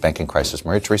quickly with banking crisis.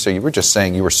 Maria Teresa, you were just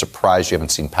saying you were surprised you haven't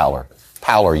seen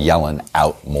Powell yelling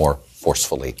out more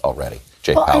forcefully already.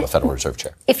 Jay Powell, the Federal Reserve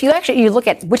Chair. If you look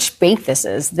at which bank this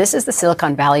is the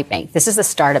Silicon Valley Bank. This is the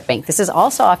startup bank. This is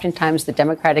also oftentimes the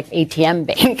Democratic ATM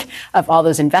bank of all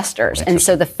those investors. And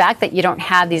so the fact that you don't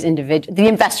have these the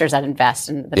investors that invest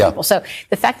in the people. So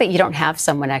the fact that you don't have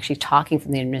someone actually talking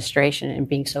from the administration and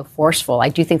being so forceful, I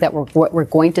do think that what we're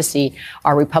going to see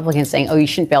are Republicans saying, oh, you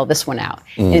shouldn't bail this one out.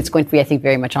 And it's going to be, I think,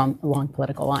 very much along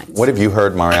political lines. What have you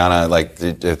heard, Mariana? Like,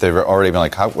 if they've already been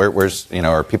like, where's,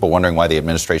 are people wondering why the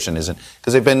administration isn't?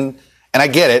 Because they've been, and I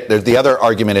get it. The other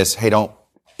argument is, hey, you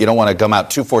don't want to come out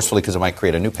too forcefully because it might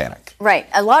create a new panic. Right.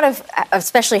 A lot of,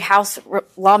 especially House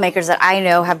lawmakers that I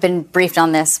know have been briefed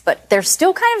on this, but they're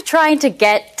still kind of trying to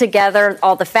get together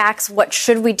all the facts. What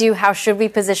should we do? How should we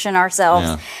position ourselves?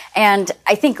 Yeah. And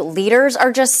I think leaders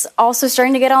are just also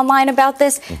starting to get online about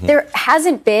this. Mm-hmm. There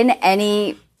hasn't been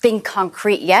anything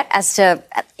concrete yet as to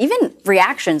even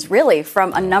reactions, really,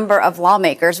 from a number of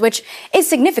lawmakers, which is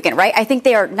significant, right? I think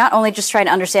they are not only just trying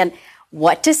to understand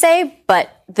what to say,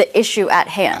 but the issue at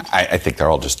hand. I think they're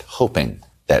all just hoping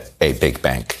that a big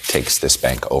bank takes this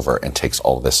bank over and takes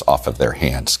all of this off of their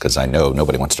hands, because I know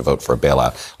nobody wants to vote for a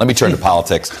bailout. Let me turn to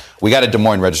politics. We got a Des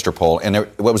Moines Register poll, and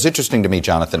what was interesting to me,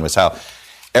 Jonathan, was how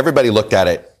everybody looked at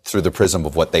it through the prism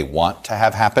of what they want to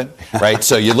have happen, right?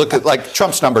 So you look at, like,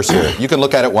 Trump's numbers here. You can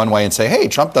look at it one way and say, hey,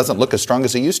 Trump doesn't look as strong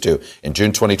as he used to. In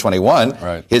June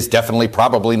 2021, his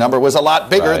probably number was a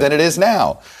lot bigger than it is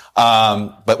now.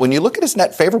 But when you look at his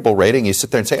net favorable rating, you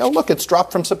sit there and say, oh, look, it's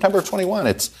dropped from September of 21.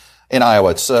 It's in Iowa.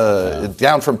 It's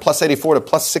down from plus 84 to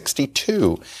plus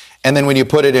 62. And then when you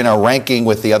put it in a ranking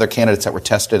with the other candidates that were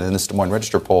tested in this Des Moines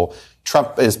Register poll,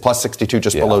 Trump is plus 62,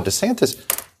 just below DeSantis.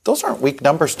 Those aren't weak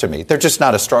numbers to me. They're just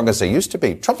not as strong as they used to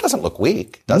be. Trump doesn't look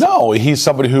weak, does he? He's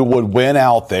somebody who would win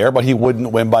out there, but he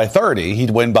wouldn't win by 30. He'd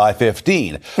win by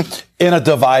 15 in a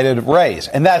divided race.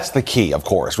 And that's the key, of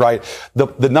course, right?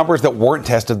 The numbers that weren't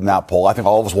tested in that poll, I think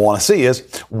all of us want to see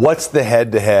is what's the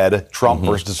head-to-head Trump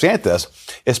versus DeSantis,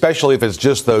 especially if it's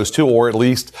just those two or at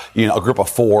least, a group of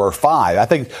 4 or 5. I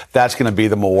think that's going to be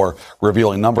the more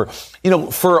revealing number.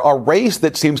 For a race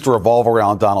that seems to revolve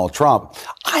around Donald Trump,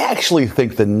 I actually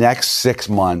think the next 6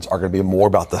 months are going to be more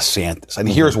about DeSantis. And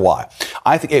here's why.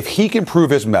 I think if he can prove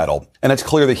his mettle, and it's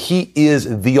clear that he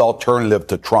is the alternative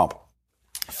to Trump,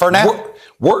 for now,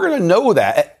 we're going to know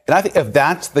that. And I think if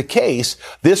that's the case,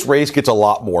 this race gets a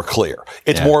lot more clear.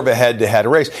 It's more of a head-to-head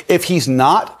race. If he's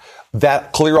not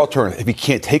that clear alternative, if he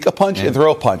can't take a punch and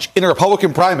throw a punch in a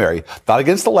Republican primary, not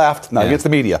against the left, not against the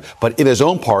media, but in his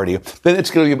own party, then it's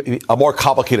going to be a more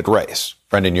complicated race.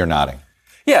 Brendan, you're nodding.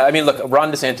 Yeah, I mean, look,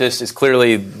 Ron DeSantis is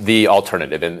clearly the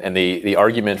alternative, and the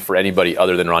argument for anybody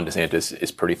other than Ron DeSantis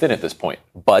is pretty thin at this point.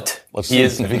 But he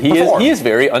is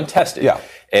very untested. Yeah.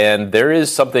 And there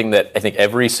is something that I think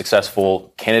every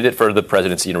successful candidate for the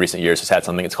presidency in recent years has had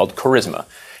something. It's called charisma.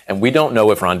 And we don't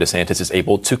know if Ron DeSantis is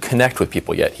able to connect with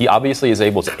people yet. He obviously is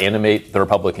able to animate the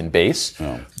Republican base,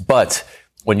 but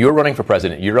when you're running for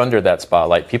president, you're under that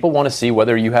spotlight. People want to see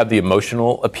whether you have the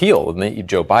emotional appeal. And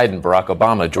Joe Biden, Barack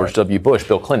Obama, George W. Bush,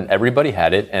 Bill Clinton, everybody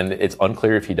had it, and it's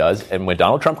unclear if he does. And when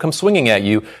Donald Trump comes swinging at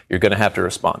you, you're going to have to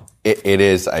respond. It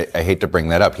is, I hate to bring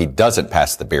that up, he doesn't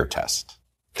pass the beer test,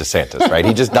 DeSantis, right?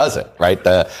 He just doesn't, right?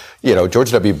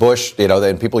 George W. Bush,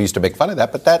 and people used to make fun of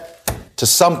that, but that, to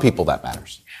some people, that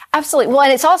matters. Absolutely. Well,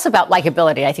 and it's also about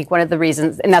likability. I think one of the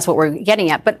reasons, and that's what we're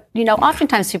getting at. But,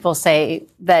 oftentimes people say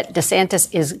that DeSantis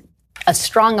is a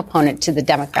strong opponent to the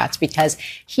Democrats because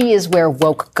he is where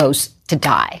woke goes to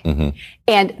die. Mm-hmm.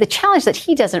 And the challenge that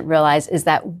he doesn't realize is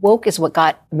that woke is what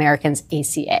got Americans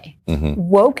ACA. Mm-hmm.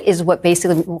 Woke is what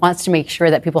basically wants to make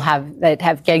sure that people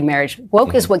have gay marriage.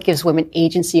 Woke is what gives women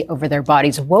agency over their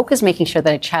bodies. Woke is making sure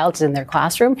that a child is in their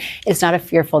classroom is not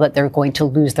fearful that they're going to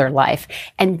lose their life.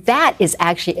 And that is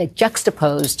actually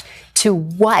juxtaposed to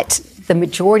what the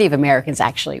majority of Americans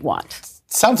actually want.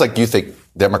 Sounds like you think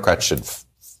Democrats should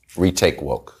retake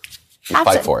woke and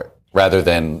fight for it rather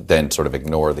than sort of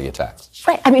ignore the attacks.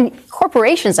 Right. I mean,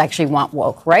 corporations actually want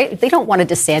woke, right? They don't want a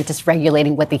DeSantis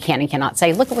regulating what they can and cannot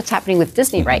say. Look at what's happening with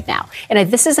Disney right now.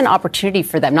 And this is an opportunity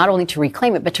for them not only to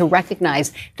reclaim it, but to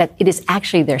recognize that it is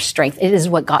actually their strength. It is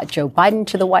what got Joe Biden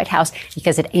to the White House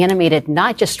because it animated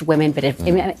not just women, but it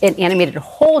animated a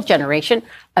whole generation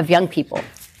of young people.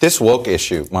 This woke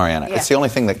issue, Mariana, it's the only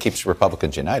thing that keeps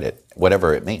Republicans united,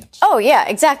 whatever it means. Oh, yeah,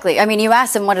 exactly. I mean, you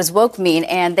ask them what does woke mean,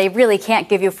 and they really can't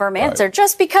give you a firm answer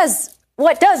just because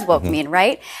what does woke mean,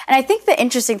 right? And I think the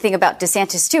interesting thing about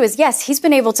DeSantis, too, is, yes, he's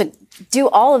been able to do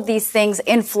all of these things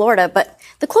in Florida, but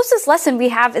the closest lesson we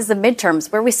have is the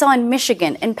midterms, where we saw in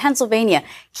Michigan, in Pennsylvania,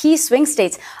 key swing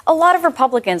states, a lot of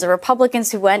Republicans or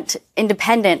Republicans who went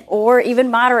independent or even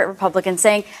moderate Republicans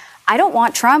saying, I don't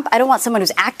want Trump. I don't want someone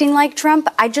who's acting like Trump.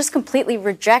 I just completely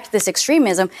reject this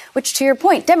extremism, which, to your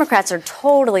point, Democrats are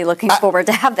totally looking forward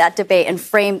to have that debate and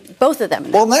frame both of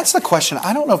them. Well, that's the question.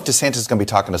 I don't know if DeSantis is going to be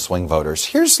talking to swing voters.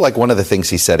 Here's one of the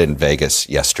things he said in Vegas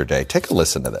yesterday. Take a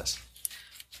listen to this.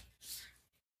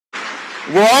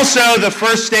 We're also the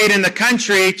first state in the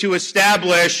country to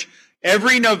establish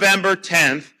every November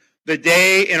 10th, the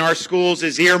day in our schools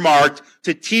is earmarked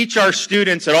to teach our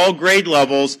students at all grade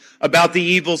levels about the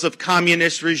evils of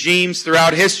communist regimes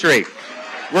throughout history.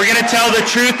 We're going to tell the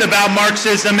truth about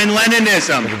Marxism and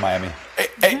Leninism. Miami.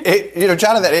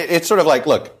 Jonathan, it's sort of like,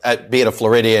 look, being a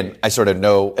Floridian, I sort of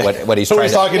know what he's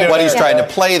trying to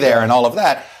play there and all of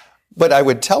that. But I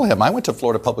would tell him, I went to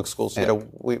Florida public schools.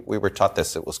 We were taught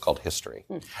this. It was called history.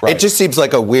 Right. It just seems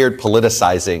like a weird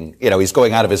politicizing. He's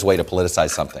going out of his way to politicize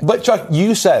something. But Chuck,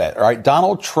 you said it, right?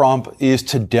 Donald Trump is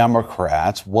to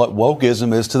Democrats what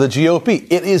wokeism is to the GOP.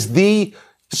 It is the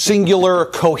singular,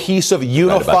 cohesive,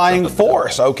 unifying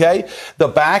force, okay? The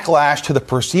backlash to the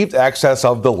perceived excess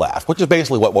of the left, which is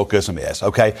basically what wokeism is,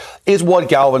 okay, is what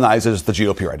galvanizes the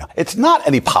GOP right now. It's not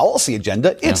any policy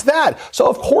agenda. It's that. So,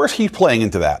 of course, he's playing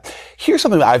into that. Here's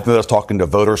something that I've noticed talking to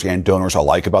voters and donors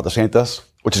alike about DeSantis,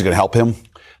 which is going to help him.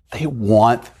 They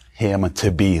want him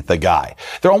to be the guy.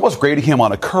 They're almost grading him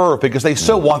on a curve because they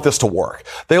so want this to work.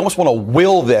 They almost want to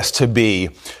will this to be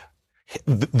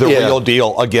the real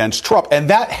deal against Trump. And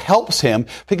that helps him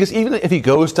because even if he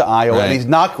goes to Iowa and he's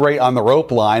not great on the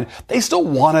rope line, they still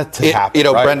want it to happen.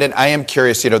 Right? Brendan, I am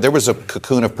curious. There was a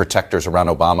cocoon of protectors around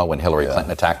Obama when Hillary Clinton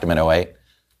attacked him in 2008.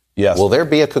 Yes. Will there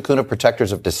be a cocoon of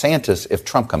protectors of DeSantis if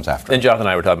Trump comes after him? And Jonathan and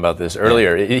I were talking about this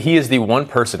earlier. Yeah. He is the one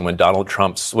person when Donald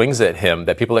Trump swings at him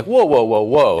that people are like,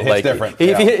 whoa. It's like, different.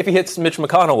 If he hits Mitch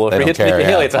McConnell, or if he hits Nikki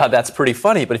Haley, it's that's pretty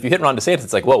funny. But if you hit Ron DeSantis,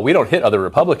 it's like, well, we don't hit other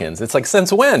Republicans. It's like,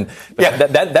 since when?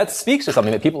 But that speaks to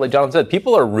something that people, like Jonathan said,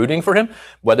 people are rooting for him.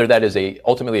 Whether that is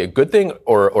ultimately a good thing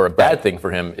or a bad thing for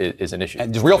him is an issue.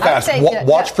 And just real fast,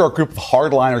 watch for a group of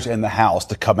hardliners in the House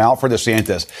to come out for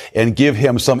DeSantis and give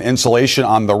him some insulation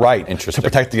on the right to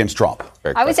protect against Trump.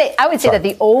 I would say that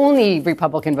the only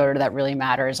Republican voter that really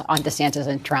matters on DeSantis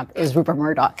and Trump is Rupert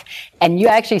Murdoch. And you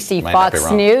actually see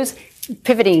Fox News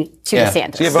pivoting to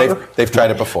DeSantis. They've tried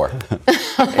it before.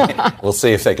 We'll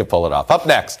see if they can pull it off. Up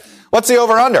next, what's the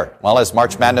over-under? Well, as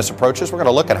March Madness approaches, we're going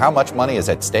to look at how much money is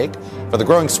at stake for the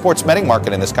growing sports betting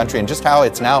market in this country and just how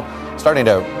it's now starting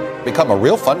to become a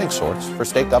real funding source for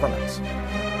state governments.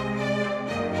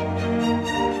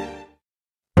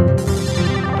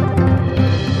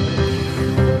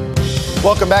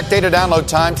 Welcome back. Data download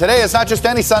time. Today is not just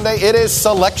any Sunday, it is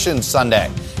Selection Sunday,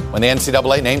 when the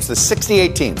NCAA names the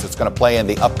 68 teams that's going to play in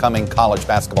the upcoming college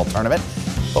basketball tournament.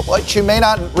 But what you may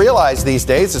not realize these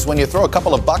days is when you throw a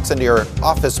couple of bucks into your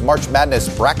office March Madness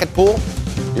bracket pool,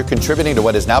 you're contributing to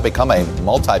what has now become a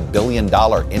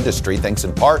multi-billion-dollar industry, thanks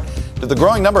in part to the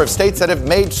growing number of states that have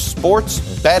made sports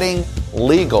betting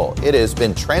legal. It has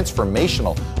been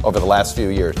transformational over the last few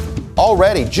years.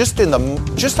 Already, just on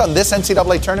this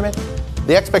NCAA tournament,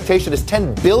 the expectation is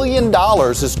 $10 billion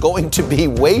is going to be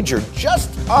wagered just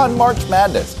on March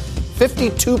Madness.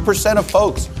 52% of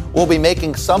folks will be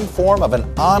making some form of an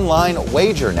online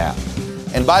wager now.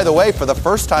 And by the way, for the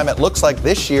first time, it looks like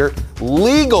this year,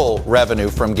 legal revenue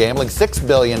from gambling, $6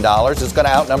 billion, is going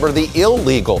to outnumber the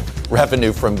illegal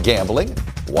revenue from gambling.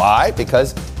 Why?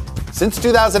 Because since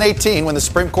 2018, when the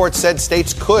Supreme Court said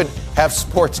states could have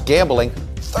sports gambling,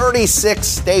 36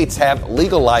 states have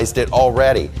legalized it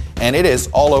already. And it is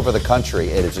all over the country.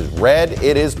 It is red,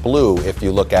 it is blue if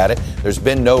you look at it. There's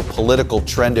been no political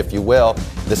trend, if you will.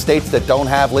 The states that don't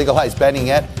have legalized betting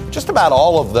yet, just about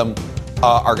all of them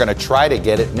are going to try to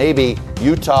get it. Maybe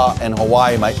Utah and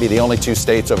Hawaii might be the only two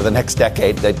states over the next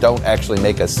decade that don't actually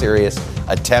make a serious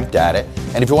attempt at it.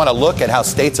 And if you want to look at how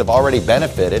states have already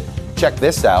benefited, check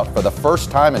this out. For the first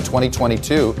time in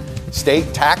 2022,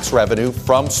 state tax revenue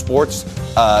from sports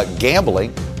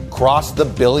gambling crossed the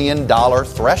 $1 billion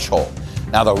threshold.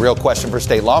 Now, the real question for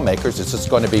state lawmakers is this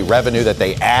going to be revenue that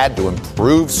they add to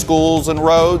improve schools and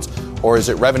roads, or is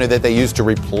it revenue that they use to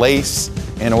replace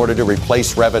in order to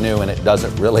replace revenue, and it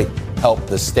doesn't really help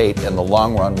the state in the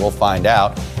long run? We'll find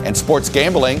out. And sports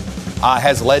gambling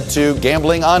has led to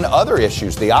gambling on other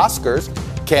issues. The Oscars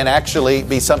can actually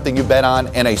be something you bet on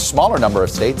in a smaller number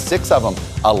of states. 6 of them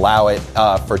allow it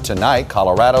for tonight: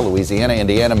 Colorado, Louisiana,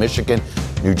 Indiana, Michigan,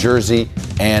 New Jersey,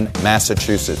 and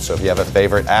Massachusetts. So if you have a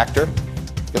favorite actor,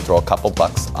 you can throw a couple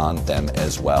bucks on them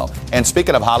as well. And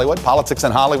speaking of Hollywood, politics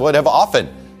and Hollywood have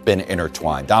often been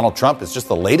intertwined. Donald Trump is just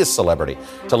the latest celebrity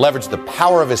to leverage the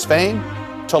power of his fame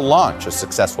to launch a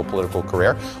successful political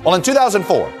career. Well, in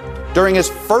 2004, during his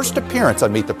first appearance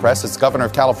on Meet the Press as governor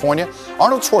of California,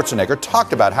 Arnold Schwarzenegger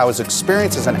talked about how his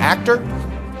experience as an actor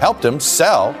helped him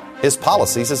sell his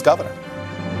policies as governor.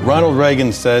 Ronald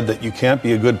Reagan said that you can't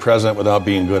be a good president without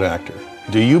being a good actor.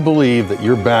 Do you believe that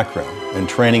your background and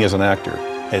training as an actor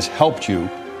has helped you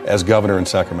as governor in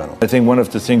Sacramento? I think one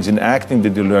of the things in acting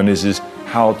that you learn is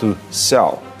how to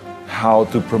sell, how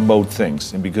to promote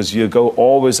things. And because you go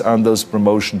always on those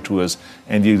promotion tours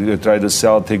and you try to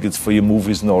sell tickets for your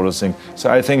movies and all those things.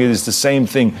 So I think it is the same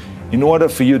thing. In order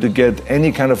for you to get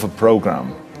any kind of a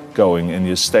program going in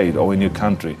your state or in your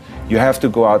country, you have to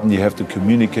go out and you have to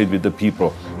communicate with the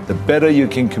people. The better you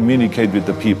can communicate with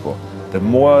the people, the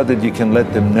more that you can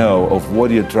let them know of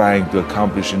what you're trying to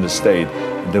accomplish in the state.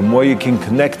 And the more you can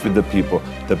connect with the people,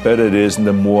 the better it is and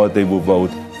the more they will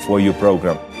vote for your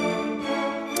program.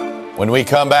 When we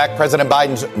come back, President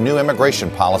Biden's new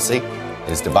immigration policy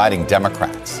is dividing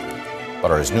Democrats.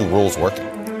 But are his new rules working?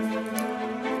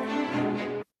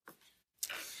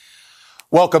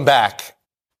 Welcome back.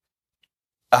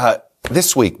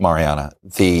 This week, Mariana,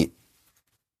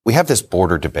 we have this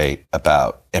border debate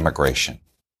about immigration,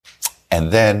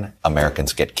 and then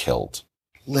Americans get killed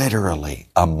literally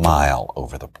a mile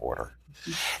over the border.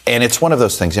 And it's one of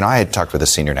those things, I had talked with a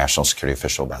senior national security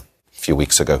official about a few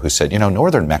weeks ago who said,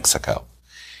 northern Mexico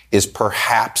is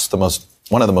perhaps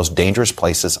one of the most dangerous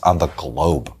places on the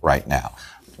globe right now.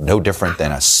 No different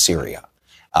than a Syria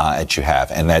that you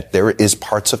have, and that there is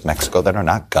parts of Mexico that are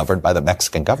not governed by the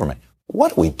Mexican government.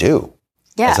 What do we do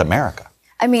as America?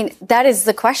 I mean, that is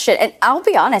the question. And I'll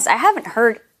be honest, I haven't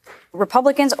heard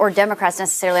Republicans or Democrats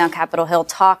necessarily on Capitol Hill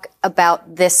talk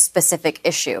about this specific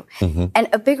issue. Mm-hmm. And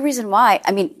a big reason why,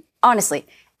 I mean, honestly,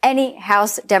 any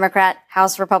House Democrat,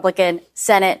 House Republican,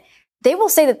 Senate, they will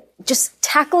say that just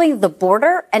tackling the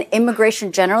border and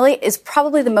immigration generally is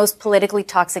probably the most politically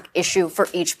toxic issue for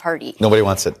each party. Nobody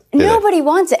wants it. Nobody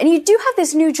wants it. And you do have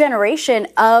this new generation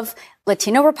of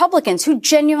Latino Republicans who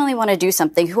genuinely want to do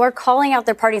something, who are calling out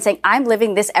their party and saying, I'm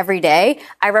living this every day.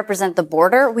 I represent the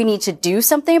border. We need to do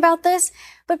something about this.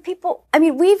 But people, I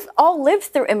mean, we've all lived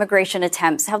through immigration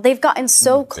attempts, how they've gotten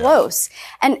so close.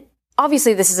 And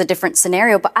obviously, this is a different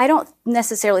scenario, but I don't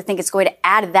necessarily think it's going to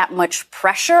add that much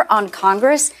pressure on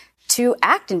Congress to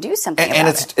act and do something about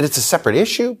it. And it's a separate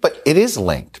issue, but it is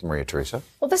linked, Maria Teresa.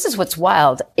 Well, this is what's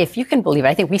wild. If you can believe it,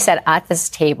 I think we sat at this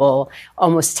table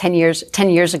almost 10 years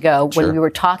ago when we were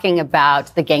talking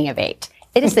about the Gang of Eight.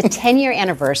 It is the 10-year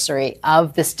anniversary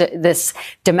of this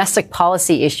domestic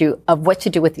policy issue of what to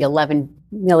do with the 11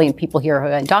 million people here who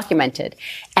are undocumented.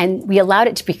 And we allowed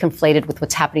it to be conflated with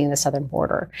what's happening in the southern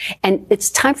border. And it's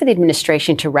time for the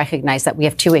administration to recognize that we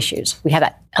have two issues. We have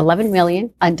that 11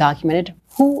 million undocumented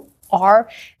who are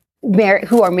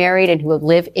married and who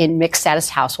live in mixed status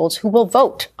households who will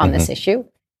vote on this issue.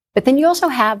 But then you also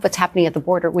have what's happening at the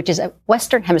border, which is a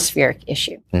Western hemispheric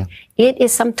issue. Yeah. It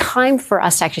is some time for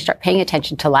us to actually start paying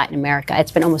attention to Latin America.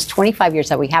 It's been almost 25 years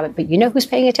that we haven't, but you know who's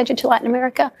paying attention to Latin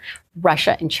America?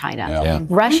 Russia and China. Yeah.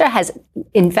 Russia has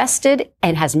invested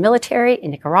and has military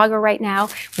in Nicaragua right now.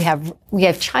 We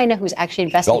have China who's actually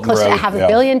invested close to $500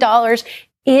 million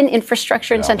in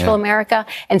infrastructure in Central America.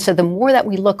 And so the more that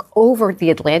we look over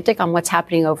the Atlantic on what's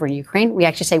happening over in Ukraine, we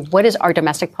actually say, what is our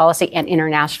domestic policy and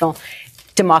international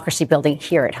democracy building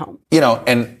here at home? You know,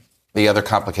 and the other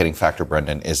complicating factor,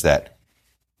 Brendan, is that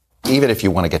even if you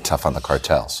want to get tough on the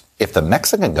cartels, if the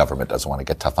Mexican government doesn't want to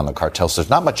get tough on the cartels, there's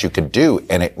not much you can do.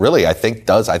 And it really, I think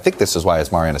this is why,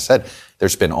 as Mariana said,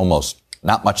 there's been almost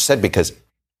not much said because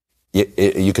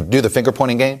you could do the finger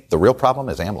pointing game. The real problem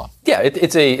is AMLO. Yeah,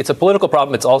 it's a political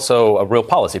problem. It's also a real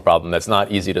policy problem that's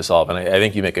not easy to solve. And I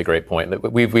think you make a great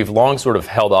point. We've long sort of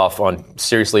held off on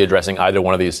seriously addressing either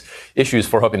one of these issues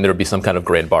for hoping there would be some kind of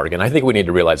grand bargain. I think we need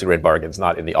to realize the grand bargain is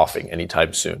not in the offing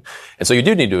anytime soon. And so you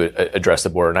do need to address the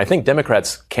border. And I think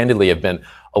Democrats candidly have been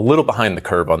a little behind the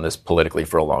curve on this politically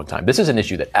for a long time. This is an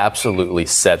issue that absolutely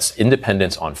sets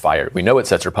independents on fire. We know it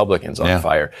sets Republicans on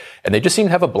fire. And they just seem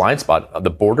to have a blind spot. The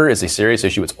border is a serious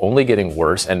issue. It's only getting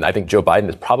worse. And I think Joe Biden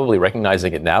is probably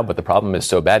recognizing it now, but the problem is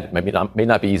so bad, it may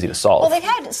not be easy to solve. Well, they've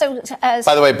had,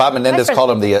 by the way, Bob Menendez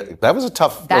called him that was a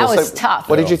tough. That was tough.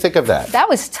 What did you think of that? That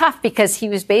was tough because he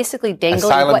was basically dangling. A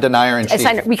silent denier in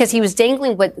chief. Because he was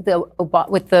dangling what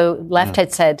the left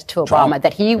had said to Obama, Trump.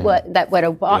 that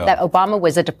that Obama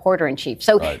was a deporter in chief.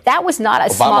 So that was not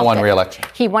a small Obama won re-election.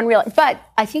 He won re-election. But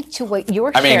I think to what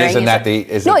you're sharing. Isn't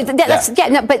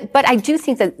that but I do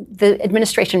think that the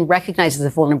administration recognizes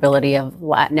the vulnerability of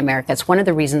Latin America. It's one of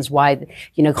the reasons why,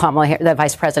 Kamala Harris, the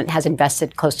vice president, has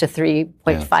invested close to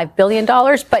 $3.5 billion.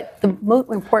 But the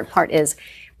most important part is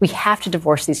we have to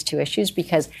divorce these two issues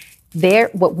because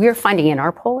what we're finding in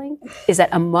our polling is that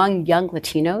among young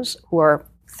Latinos who are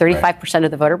 35%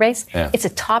 of the voter base, it's a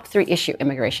top 3 issue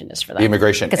immigration is for them. The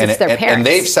immigration. Because it's their parents. And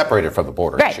they've separated from the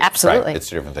border. Right, issue. absolutely. Right. It's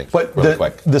two different things. But really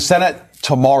quick. The Senate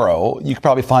tomorrow, you could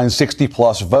probably find 60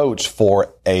 plus votes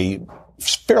for a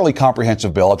fairly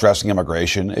comprehensive bill addressing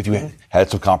immigration if you had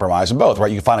some compromise in both,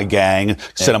 right? You can find a gang,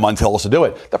 send them on tills to do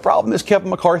it. The problem is Kevin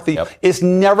McCarthy is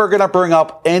never going to bring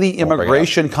up any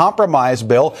immigration compromise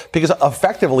bill because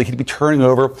effectively he'd be turning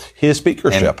over his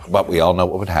speakership. But we all know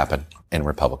what would happen in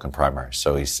Republican primaries.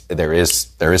 So there is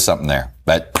something there,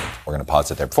 but we're going to pause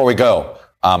it there. Before we go,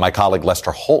 my colleague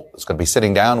Lester Holt is going to be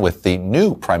sitting down with the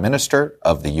new Prime Minister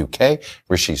of the UK,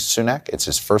 Rishi Sunak. It's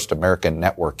his first American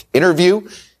network interview.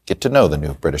 Get to know the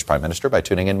new British Prime Minister by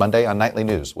tuning in Monday on Nightly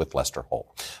News with Lester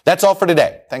Holt. That's all for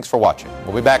today. Thanks for watching.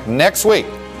 We'll be back next week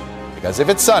because if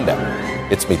it's Sunday,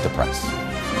 it's Meet the Press.